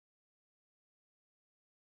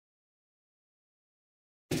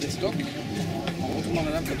stock en retournant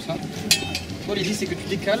la lame comme ça. Toi, l'idée c'est que tu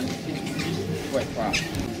décales et que tu plies. Ouais, voilà.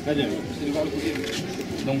 Très bien. J'essaie de voir le côté.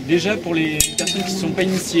 Donc déjà pour les personnes qui ne sont pas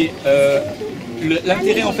initiées,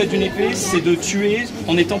 l'intérêt en fait d'une épée, c'est de tuer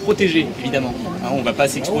en étant protégé, évidemment. Hein, on ne va pas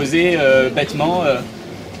s'exposer bêtement à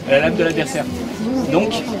la lame de l'adversaire.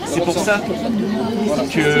 Donc c'est pour ça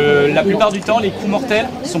que la plupart du temps, les coups mortels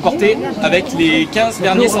sont portés avec les 15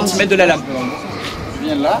 derniers centimètres de la lame. Tu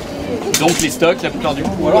viens là. Donc les stocks, la plupart du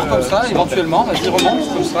coup. Ou alors comme ça, éventuellement, vas-y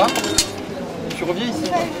remonte comme ça. Tu reviens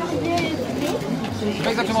ici. C'est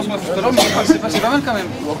pas exactement ce qu'on a fait tout à l'heure, mais c'est pas mal quand même.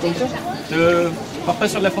 Ne pars pas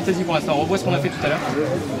sur de la fantaisie pour l'instant, on revoit ce qu'on a fait tout à l'heure.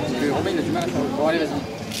 Robin il a du mal à faire. Bon allez vas-y.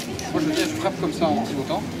 Moi je viens, je frappe comme ça en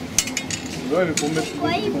pivotant. Ouais, mais pour mettre.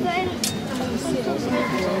 Pourquoi ils veulent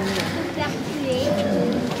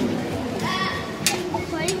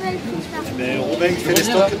Pourquoi ils veulent tout faire? Mais Robin il fait les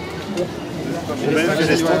stocks. Robin fait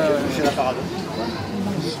les stocks, il fait la parade.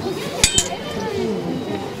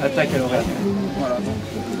 Attaque à l'oreille. Voilà.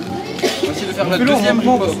 On va essayer de faire la deuxième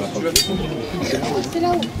riposte.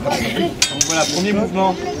 Donc voilà, premier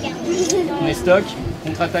mouvement, on est stock,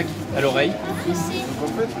 contre-attaque à l'oreille.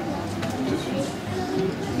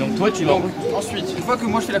 Donc toi tu vas... Ensuite, une fois que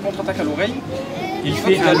moi je fais la contre-attaque à l'oreille, il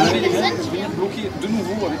fait un... tu viens bloquer de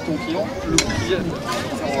nouveau avec ton client le coup qui vient.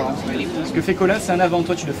 Ce que fait Colin, c'est un avant,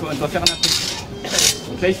 toi tu dois faire un après.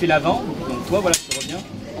 Donc là il fait l'avant, donc toi voilà, tu reviens.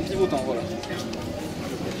 En pivotant, voilà.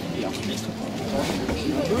 Et ensuite,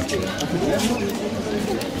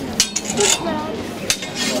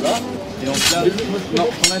 voilà. Et donc là, non,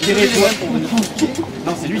 ton intérêt toi...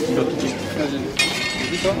 Non, c'est lui qui doit toucher.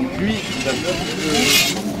 Lui, il va...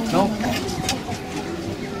 Non.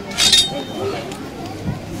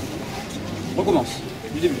 Recommence,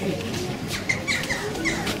 du début.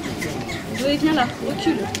 Oui, viens là,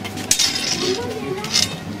 recule.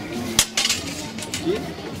 Ok.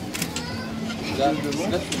 Là,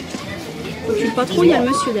 Recule pas trop, il y a le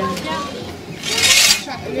monsieur derrière.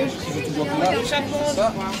 si tu vois que là, ça.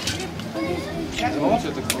 C'est vraiment, tu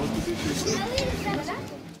attaques.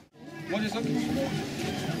 Moi, des socs.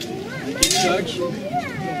 Choc.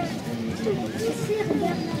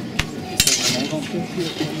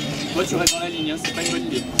 Toi tu restes dans la ligne, hein, c'est pas une bonne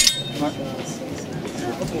idée.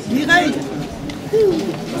 Mireille.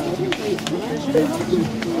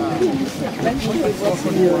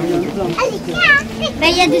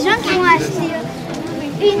 Il y a des gens qui vont acheter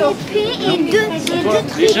une épée et deux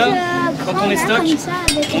Déjà, trucs, quand grands on est là, stock, comme ça,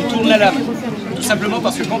 avec, on tourne la lame. Tout simplement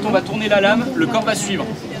parce que quand on va tourner la lame, le corps va suivre.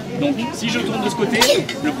 Donc si je tourne de ce côté,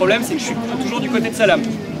 le problème c'est que je suis toujours du côté de sa lame.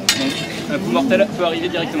 Donc un coup mortel peut arriver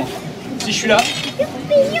directement. Si je suis là, je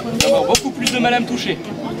vais avoir beaucoup plus de mal à me toucher.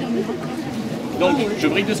 Donc je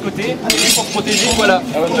brique de ce côté, et pour protéger, voilà.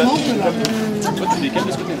 Toi tu décales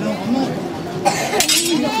de ce côté.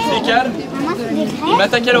 Je décale, il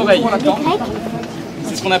m'attaque à l'oreille.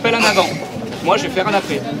 C'est ce qu'on appelle un avant. Moi je vais faire un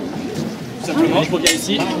après. Tout simplement, je reviens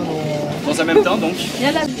ici, dans un même temps, donc,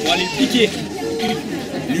 pour aller le piquer.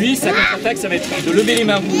 Lui, sa contre-attaque, ça va être de lever les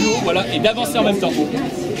mains, voilà, et d'avancer en même temps.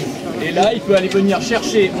 Et là, il peut aller venir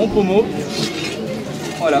chercher mon pommeau,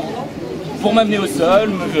 voilà, pour m'amener au sol,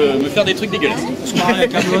 me faire des trucs dégueulasses.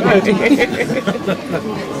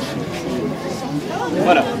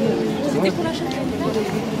 Voilà.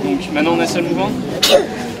 Donc maintenant, on a un seul mouvement.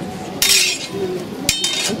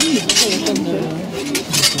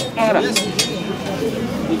 Voilà.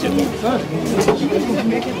 Nickel.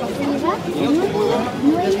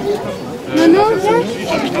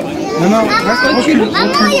 Non, reste recule.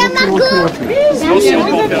 Maman, il y a Margot. Sinon, aussi, on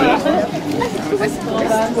peut en faire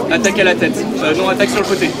une. Attaque à la tête. Non, attaque sur le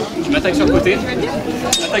côté. Je m'attaque sur le côté.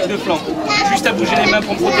 Attaque de flanc. Juste à bouger les mains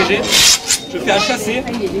pour me protéger. Je fais un chassé.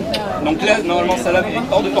 Donc là, normalement, sa lame est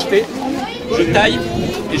hors de portée. Je taille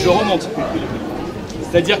et je remonte.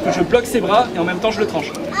 C'est-à-dire que je bloque ses bras et en même temps je le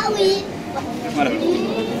tranche. Ah oui. Voilà.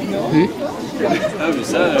 Ah mais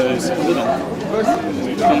ça, c'est pas dedans.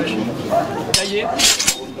 Donc, tailler.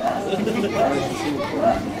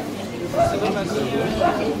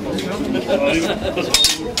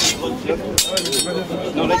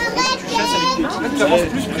 Non, là, tu chasses avec tes pieds. Tu avances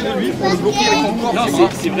plus près de lui pour le bloquer avec ton corps. Non,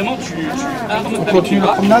 c'est vraiment, tu armes avec continue tes la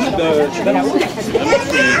bras, promenade tu balances. C'est vraiment,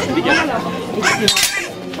 tu dégages.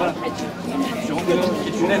 Voilà. Tu rentres dedans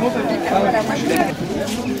et tu lèves.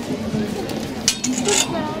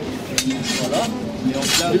 Voilà. Et donc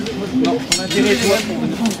là, non, ton intérêt, toi,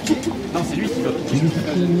 non, c'est lui qui doit toucher.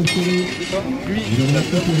 Lui, il doit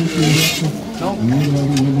non.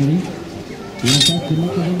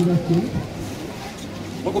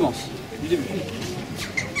 Recommence, du début.